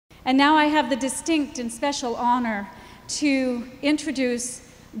And now I have the distinct and special honor to introduce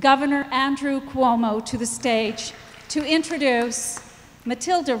Governor Andrew Cuomo to the stage to introduce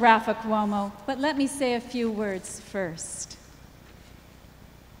Matilda Raffa Cuomo, but let me say a few words first.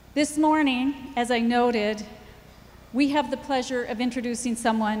 This morning, as I noted, we have the pleasure of introducing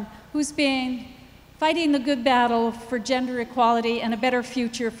someone who's been fighting the good battle for gender equality and a better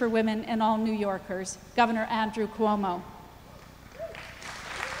future for women and all New Yorkers, Governor Andrew Cuomo.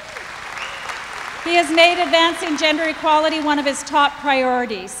 He has made advancing gender equality one of his top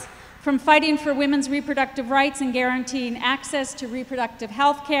priorities, from fighting for women's reproductive rights and guaranteeing access to reproductive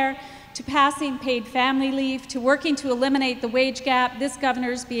health care, to passing paid family leave, to working to eliminate the wage gap. This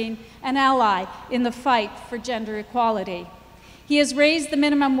governor's being an ally in the fight for gender equality. He has raised the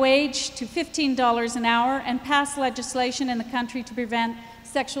minimum wage to $15 an hour and passed legislation in the country to prevent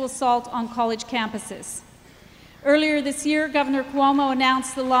sexual assault on college campuses. Earlier this year, Governor Cuomo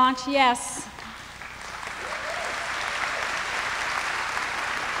announced the launch, yes,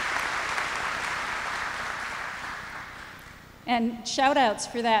 and shout outs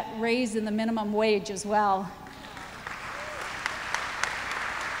for that raise in the minimum wage as well.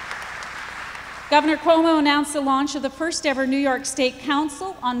 Governor Cuomo announced the launch of the first ever New York State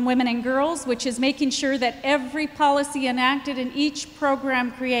Council on Women and Girls, which is making sure that every policy enacted and each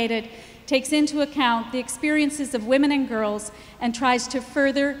program created takes into account the experiences of women and girls and tries to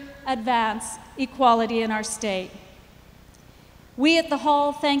further advance equality in our state. We at the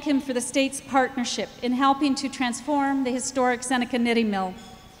Hall thank him for the state's partnership in helping to transform the historic Seneca Knitting Mill.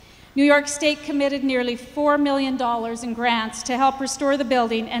 New York State committed nearly $4 million in grants to help restore the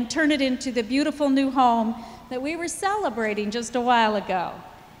building and turn it into the beautiful new home that we were celebrating just a while ago.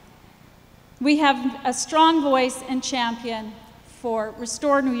 We have a strong voice and champion for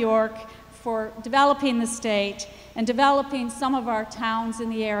Restore New York, for developing the state and developing some of our towns in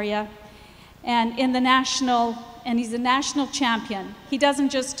the area. And he's a national champion. He doesn't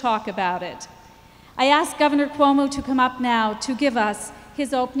just talk about it. I ask Governor Cuomo to come up now to give us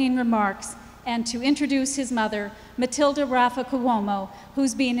his opening remarks and to introduce his mother, Matilda Raffa Cuomo,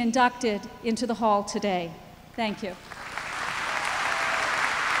 who's being inducted into the hall today. Thank you.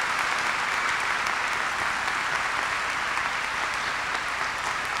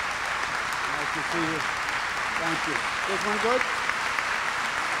 Nice to see you. Thank you. This one good?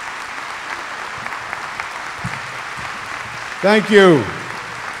 Thank you.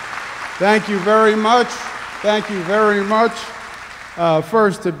 Thank you very much. Thank you very much.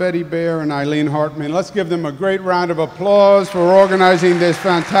 First to Betty Baer and Eileen Hartman. Let's give them a great round of applause for organizing this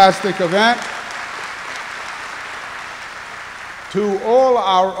fantastic event. To all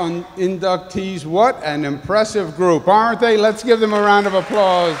our inductees, what an impressive group, aren't they? Let's give them a round of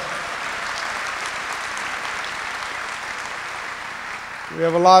applause. We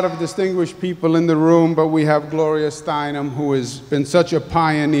have a lot of distinguished people in the room, but we have Gloria Steinem, who has been such a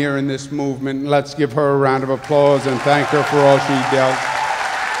pioneer in this movement. Let's give her a round of applause and thank her for all she does.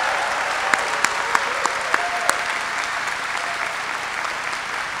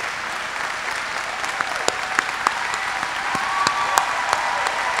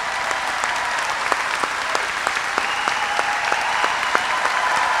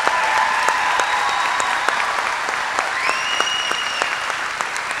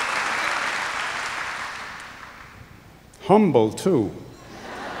 Humble, too.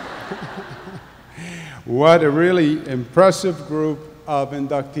 What a really impressive group of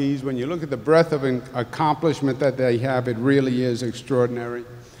inductees. When you look at the breadth of accomplishment that they have, it really is extraordinary.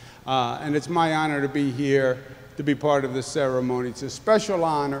 And it's my honor to be here to be part of this ceremony. It's a special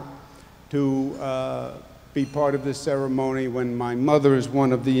honor to be part of this ceremony when my mother is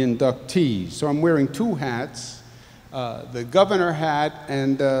one of the inductees. So I'm wearing two hats, the governor hat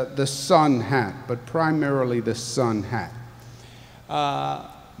and the son hat, but primarily the son hat.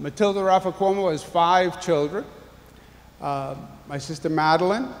 Matilda Raffa Cuomo has 5 children. My sister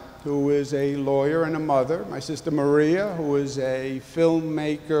Madeline, who is a lawyer and a mother. My sister Maria, who is a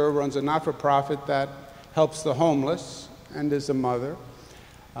filmmaker, runs a not-for-profit that helps the homeless and is a mother.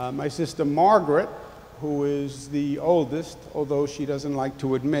 My sister Margaret, who is the oldest, although she doesn't like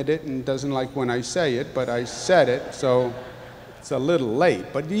to admit it and doesn't like when I say it, but I said it, so it's a little late.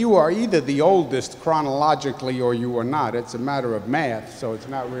 But you are either the oldest chronologically or you are not. It's a matter of math, so it's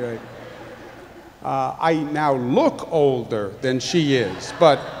not really. I now look older than she is,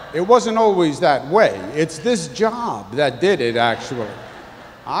 but it wasn't always that way. It's this job that did it, actually.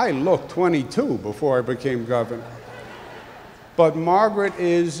 I looked 22 before I became governor. But Margaret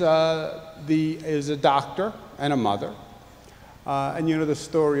is a doctor and a mother. And you know the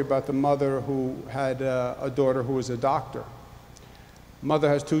story about the mother who had a daughter who was a doctor. Mother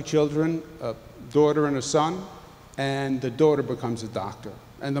has 2 children, a daughter and a son, and the daughter becomes a doctor.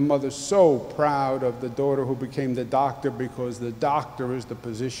 And the mother's so proud of the daughter who became the doctor, because the doctor is the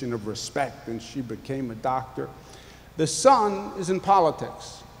position of respect, and she became a doctor. The son is in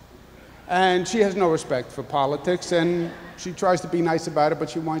politics, and she has no respect for politics, and she tries to be nice about it, but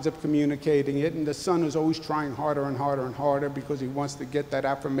she winds up communicating it, and the son is always trying harder and harder and harder because he wants to get that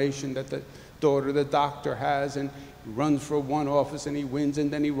affirmation that the daughter, the doctor, has, and he runs for one office and he wins,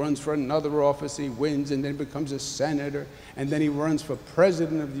 and then he runs for another office, he wins, and then becomes a senator, and then he runs for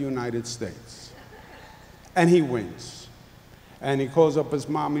president of the United States. And he wins. And he calls up his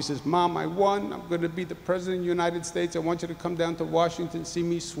mom, he says, "Mom, I won, I'm gonna be the president of the United States. I want you to come down to Washington, see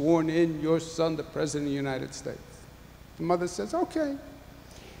me sworn in, your son, the president of the United States." The mother says, "Okay."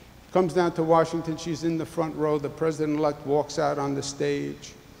 Comes down to Washington, she's in the front row, the president-elect walks out on the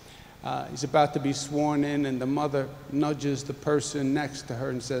stage. He's about to be sworn in, and the mother nudges the person next to her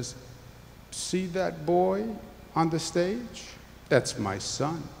and says, "See that boy on the stage? That's my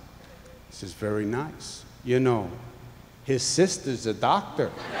son." He says, "Very nice. You know, his sister's a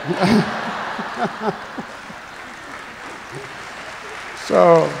doctor."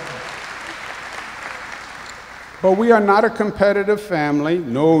 But we are not a competitive family.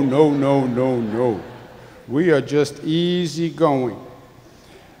 No, no, no, no, no. We are just easygoing.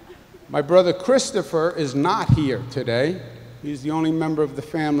 My brother Christopher is not here today. He's the only member of the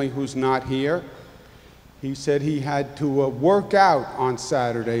family who's not here. He said he had to work out on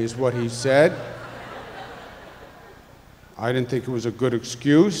Saturday, is what he said. I didn't think it was a good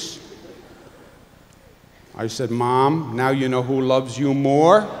excuse. I said, "Mom, now you know who loves you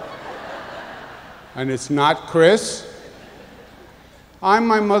more. And it's not Chris." I'm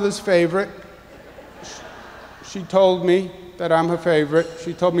my mother's favorite. She told me that I'm her favorite.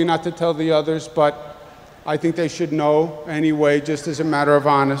 She told me not to tell the others, but I think they should know anyway, just as a matter of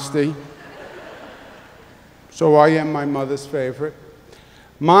honesty. So I am my mother's favorite.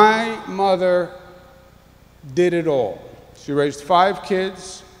 My mother did it all. She raised 5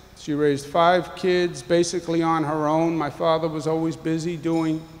 kids. She raised 5 kids basically on her own. My father was always busy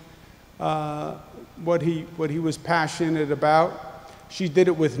doing what he was passionate about. She did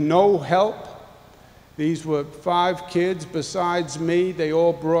it with no help. These were 5 kids besides me. They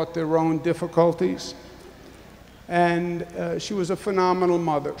all brought their own difficulties. And she was a phenomenal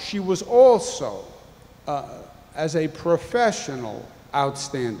mother. She was also, as a professional,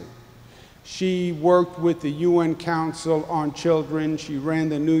 outstanding. She worked with the UN Council on Children. She ran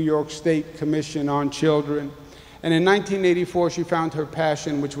the New York State Commission on Children. And in 1984, she found her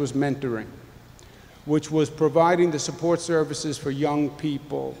passion, which was mentoring, which was providing the support services for young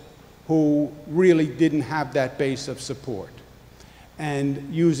people who really didn't have that base of support, and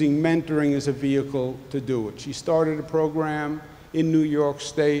using mentoring as a vehicle to do it. She started a program in New York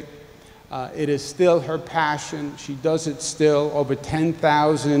State. It is still her passion. She does it still. Over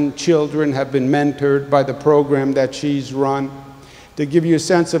 10,000 children have been mentored by the program that she's run. To give you a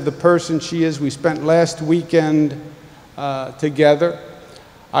sense of the person she is, we spent last weekend together.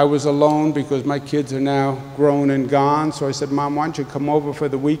 I was alone because my kids are now grown and gone, so I said, "Mom, why don't you come over for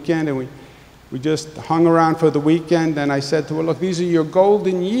the weekend?" And we just hung around for the weekend, and I said to her, "Look, these are your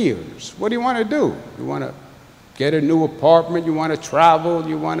golden years. What do you want to do? You want to get a new apartment? You want to travel?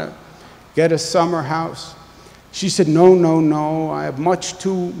 You want to get a summer house?" She said, "No, no, no. I have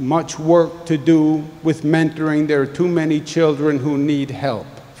too much work to do with mentoring. There are too many children who need help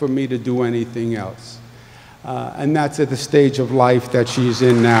for me to do anything else." And that's at the stage of life that she's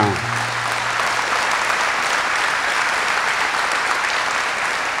in now.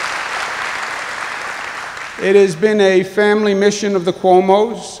 It has been a family mission of the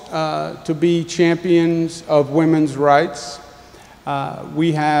Cuomos to be champions of women's rights.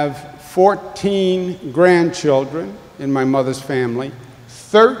 We have 14 grandchildren in my mother's family.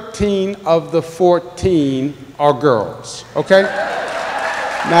 13 of the 14 are girls, okay?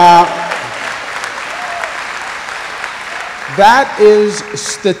 Now, that is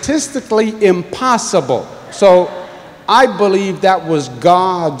statistically impossible. So I believe that was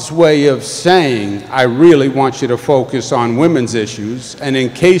God's way of saying, "I really want you to focus on women's issues, and in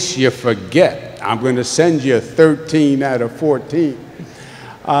case you forget, I'm going to send you 13 out of 14.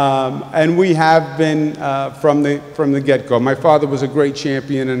 And we have been from the get-go. My father was a great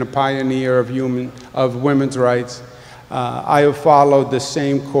champion and a pioneer of women's rights. I have followed the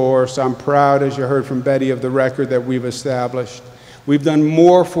same course. I'm proud, as you heard from Betty, of the record that we've established. We've done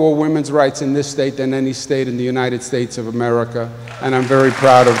more for women's rights in this state than any state in the United States of America, and I'm very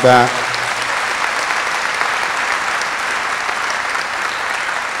proud of that.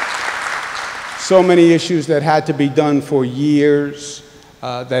 So many issues that had to be done for years.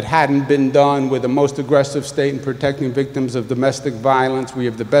 that hadn't been done. We're the most aggressive state in protecting victims of domestic violence. We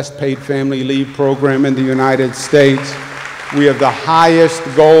have the best paid family leave program in the United States. We have the highest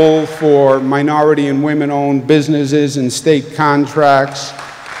goal for minority and women-owned businesses and state contracts.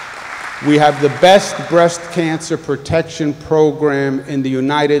 We have the best breast cancer protection program in the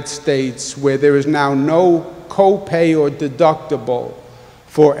United States, where there is now no copay or deductible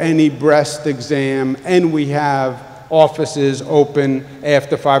for any breast exam, and we have offices open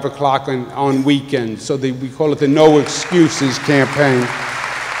after 5 o'clock on weekends. So we call it the No Excuses campaign.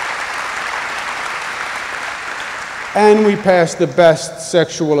 And we passed the best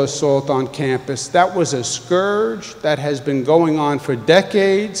sexual assault on campus. That was a scourge that has been going on for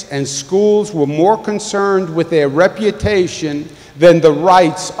decades, and schools were more concerned with their reputation than the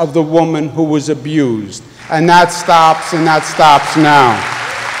rights of the woman who was abused. And that stops now.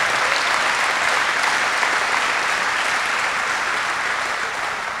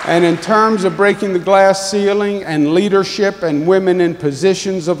 And in terms of breaking the glass ceiling and leadership and women in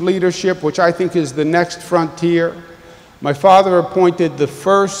positions of leadership, which I think is the next frontier, my father appointed the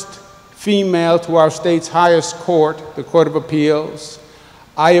first female to our state's highest court, the Court of Appeals.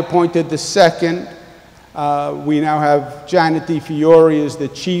 I appointed the second. We now have Janet DiFiore as the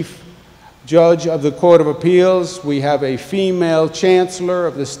chief judge of the Court of Appeals. We have a female chancellor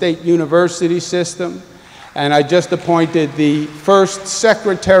of the state university system. And I just appointed the first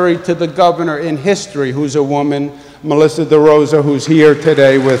secretary to the governor in history, who's a woman, Melissa DeRosa, who's here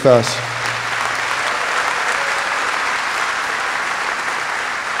today with us.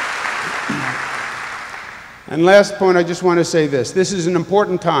 And last point, I just want to say this. This is an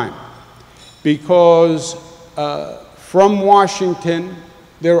important time because from Washington,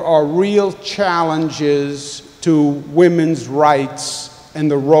 there are real challenges to women's rights and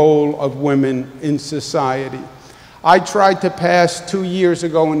the role of women in society. I tried to pass 2 years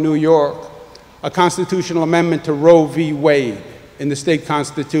ago in New York a constitutional amendment to Roe v. Wade in the state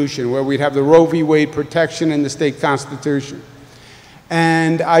constitution, where we'd have the Roe v. Wade protection in the state constitution.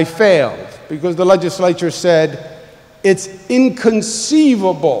 And I failed because the legislature said it's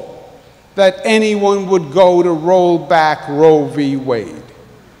inconceivable that anyone would go to roll back Roe v. Wade.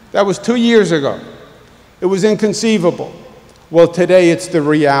 That was 2 years ago. It was inconceivable. Well, today it's the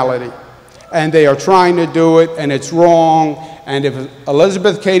reality, and they are trying to do it, and it's wrong. And if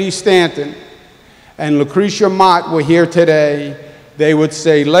Elizabeth Cady Stanton and Lucretia Mott were here today, they would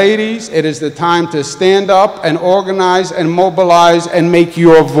say, ladies, it is the time to stand up and organize and mobilize and make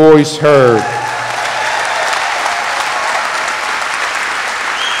your voice heard.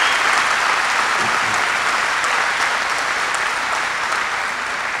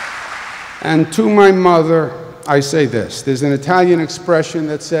 And to my mother, I say this. There's an Italian expression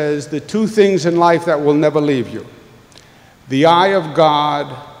that says, the two things in life that will never leave you: the eye of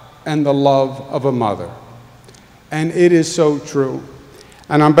God and the love of a mother. And it is so true.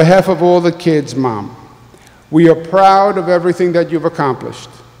 And on behalf of all the kids, Mom, we are proud of everything that you've accomplished.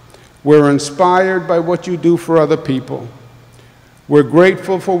 We're inspired by what you do for other people. We're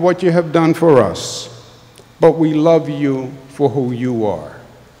grateful for what you have done for us. But we love you for who you are.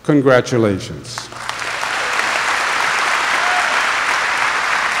 Congratulations.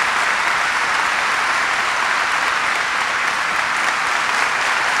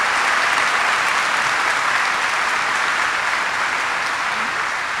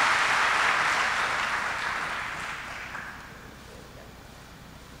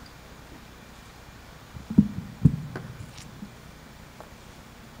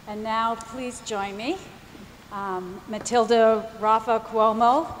 And now, please join me. Matilda Rafa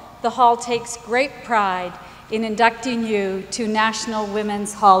Cuomo, the Hall takes great pride in inducting you to National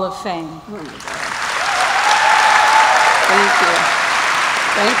Women's Hall of Fame. Oh my God. Thank you.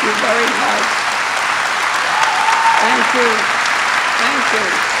 Thank you very much. Thank you. Thank you.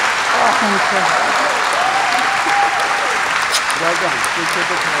 Oh. Thank you. Well done. Thank you.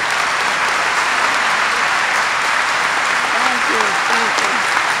 Thank you.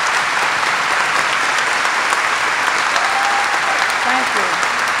 Thank you.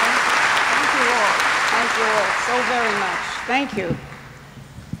 Thank you all. Thank you all so very much. Thank you.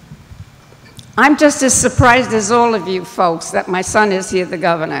 I'm just as surprised as all of you folks that my son is here, the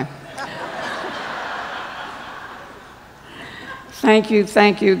governor. Thank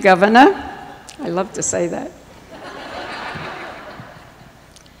you, Governor. I love to say that.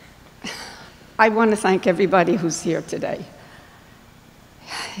 I want to thank everybody who's here today.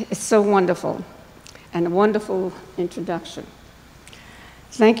 It's so wonderful, and a wonderful introduction.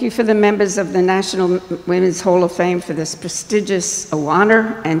 Thank you for the members of the National Women's Hall of Fame for this prestigious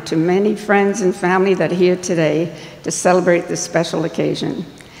honor, and to many friends and family that are here today to celebrate this special occasion.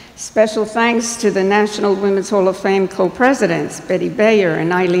 Special thanks to the National Women's Hall of Fame co-presidents, Betty Bayer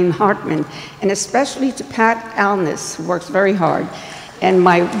and Eileen Hartman, and especially to Pat Alness, who works very hard, and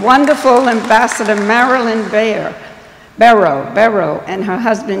my wonderful ambassador, Marilyn Barrow, and her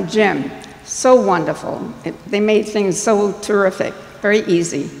husband, Jim. So wonderful. They made things so terrific, very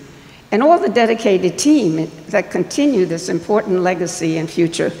easy. And all the dedicated team that continue this important legacy and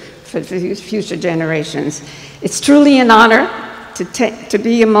future for future generations. It's truly an honor to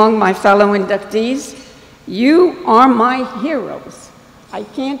be among my fellow inductees. You are my heroes. I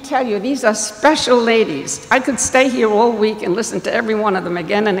can't tell you, these are special ladies. I could stay here all week and listen to every one of them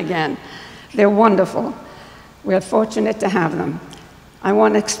again and again. They're wonderful. We're fortunate to have them. I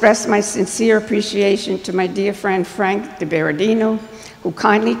want to express my sincere appreciation to my dear friend Frank DiBerardino, who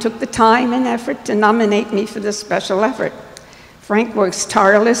kindly took the time and effort to nominate me for this special effort. Frank works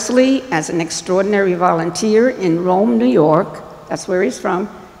tirelessly as an extraordinary volunteer in Rome, New York. That's where he's from.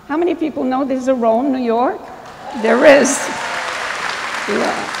 How many people know there's a Rome, New York? There is.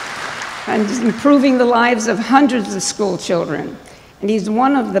 Yeah. And he's improving the lives of hundreds of school children. And he's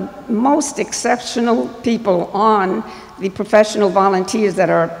one of the most exceptional people on the professional volunteers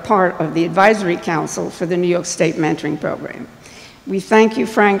that are part of the Advisory Council for the New York State Mentoring Program. We thank you,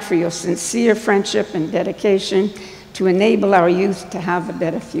 Frank, for your sincere friendship and dedication to enable our youth to have a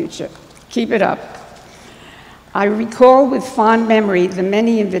better future. Keep it up. I recall with fond memory the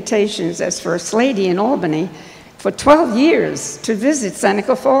many invitations as First Lady in Albany for 12 years to visit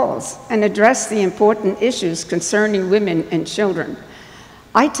Seneca Falls and address the important issues concerning women and children.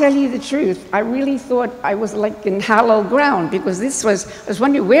 I tell you the truth, I really thought I was like in hallowed ground, because I was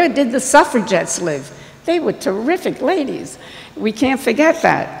wondering, where did the suffragettes live? They were terrific ladies. We can't forget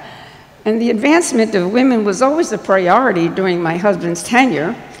that. And the advancement of women was always a priority during my husband's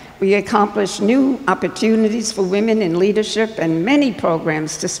tenure. We accomplished new opportunities for women in leadership and many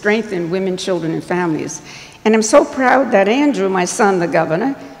programs to strengthen women, children, and families. And I'm so proud that Andrew, my son, the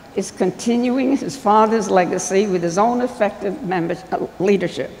governor, is continuing his father's legacy with his own effective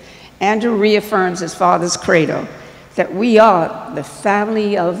leadership. Andrew reaffirms his father's credo, that we are the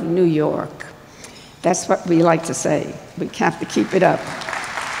family of New York. That's what we like to say. We have to keep it up.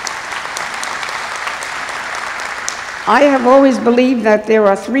 I have always believed that there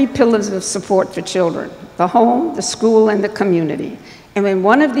are three pillars of support for children: the home, the school, and the community. And when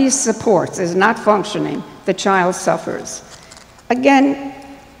one of these supports is not functioning, the child suffers. Again,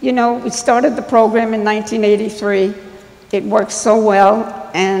 you know, we started the program in 1983. It worked so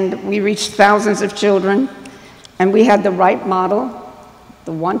well, and we reached thousands of children, and we had the right model,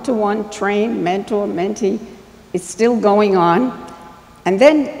 the one-to-one train, mentor, mentee. It's still going on. And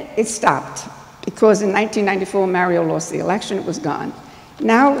then it stopped, because in 1994, Mario lost the election, it was gone.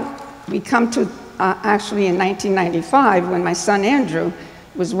 Now we come to actually in 1995, when my son Andrew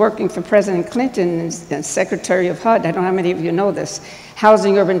was working for President Clinton as Secretary of HUD, I don't know how many of you know this,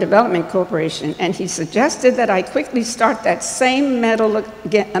 Housing Urban Development Corporation, and he suggested that I quickly start that same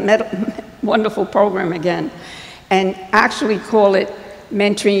wonderful program again, and actually call it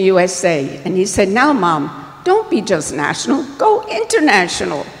Mentoring USA. And he said, now, Mom, don't be just national, go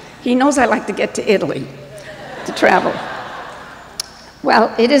international. He knows I like to get to Italy, to travel.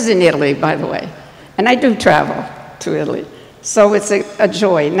 Well, it is in Italy, by the way, and I do travel to Italy. So it's a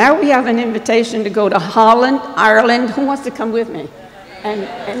joy. Now we have an invitation to go to Holland, Ireland. Who wants to come with me?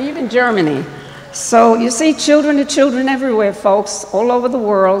 And even Germany. So you see, children are children everywhere, folks, all over the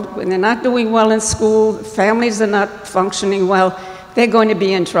world. When they're not doing well in school, families are not functioning well, they're going to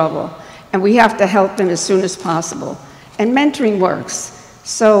be in trouble. And we have to help them as soon as possible. And mentoring works.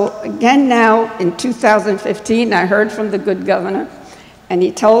 So again now, in 2015, I heard from the good governor, and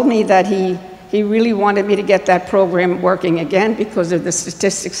he told me that he really wanted me to get that program working again because of the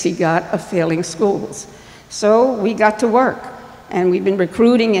statistics he got of failing schools. So we got to work, and we've been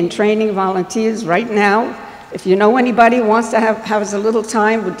recruiting and training volunteers right now. If you know anybody who wants to have a little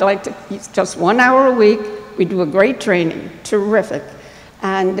time, would like to, just 1 hour a week, we do a great training, terrific.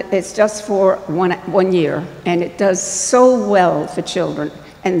 And it's just for one year, and it does so well for children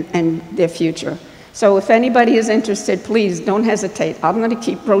and their future. So if anybody is interested, please don't hesitate. I'm going to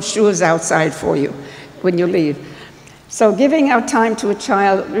keep brochures outside for you when you leave. So giving our time to a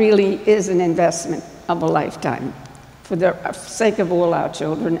child really is an investment of a lifetime for the sake of all our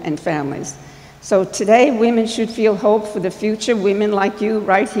children and families. So today, women should feel hope for the future. Women like you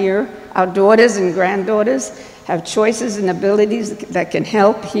right here, our daughters and granddaughters, have choices and abilities that can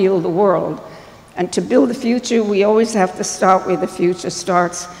help heal the world. And to build the future, we always have to start where the future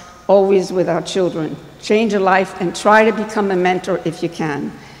starts, always with our children. Change a life and try to become a mentor if you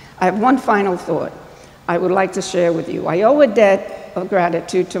can. I have one final thought I would like to share with you. I owe a debt of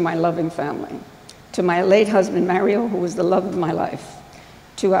gratitude to my loving family, to my late husband, Mario, who was the love of my life,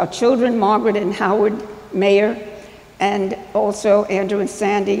 to our children, Margaret and Howard Mayer, and also Andrew and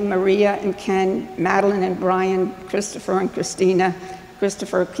Sandy, Maria and Ken, Madeline and Brian, Christopher and Christina.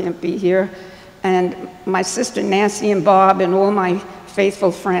 Christopher can't be here. And my sister Nancy and Bob and all my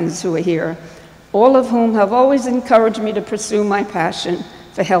faithful friends who are here, all of whom have always encouraged me to pursue my passion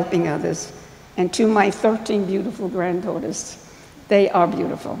for helping others. And to my 13 beautiful granddaughters, they are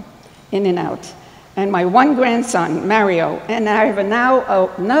beautiful, in and out. And my one grandson, Mario, and I have now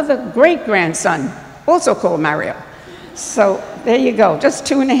another great-grandson, also called Mario. So there you go, just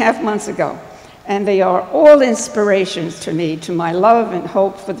 2.5 months ago. And they are all inspirations to me, to my love and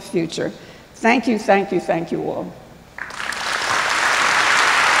hope for the future. Thank you, thank you, thank you all.